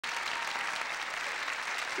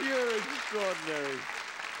You're extraordinary.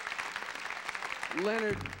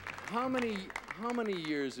 Leonard, how many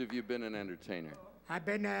years have you been an entertainer? I've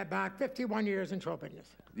been about 51 years in show business.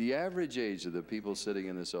 The average age of the people sitting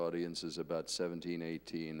in this audience is about 17,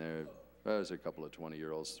 18. There's a couple of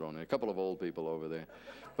 20-year-olds thrown in, a couple of old people over there.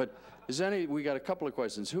 But we got a couple of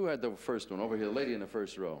questions. Who had the first one? Over here, the lady in the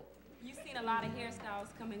first row. You've seen a lot of hairstyles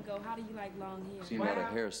come and go. How do you like long hair? Seen a lot of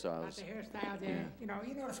hairstyles. Lots of hairstyles, yeah.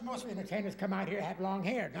 You notice most entertainers come out here have long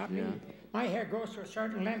hair, not me. My hair goes to a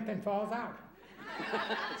certain length and falls out.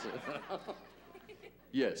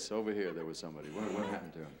 Yes, over here there was somebody. What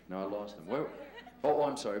happened to him? No, I lost him. Where? Oh,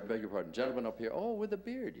 I'm sorry, beg your pardon. Gentleman up here. Oh, with a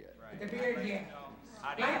beard yet. Right. The beard, yeah.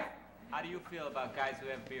 How do you feel about guys who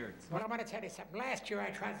have beards? Well, I'm going to tell you something. Last year I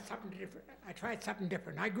tried something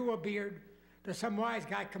different. I grew a beard. There's some wise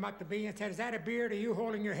guy come up to me and said, "Is that a beard or are you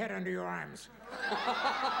holding your head under your arms?"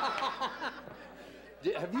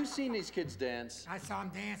 Have you seen these kids dance? I saw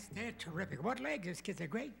them dance. They're terrific. What legs? These kids are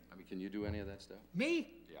great. I mean, can you do any of that stuff?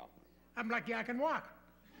 Me? Yeah. I'm lucky I can walk.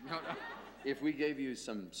 No. If we gave you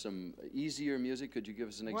some easier music, could you give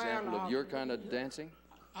us an example of your kind of dancing?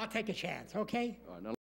 I'll take a chance, okay? All right, now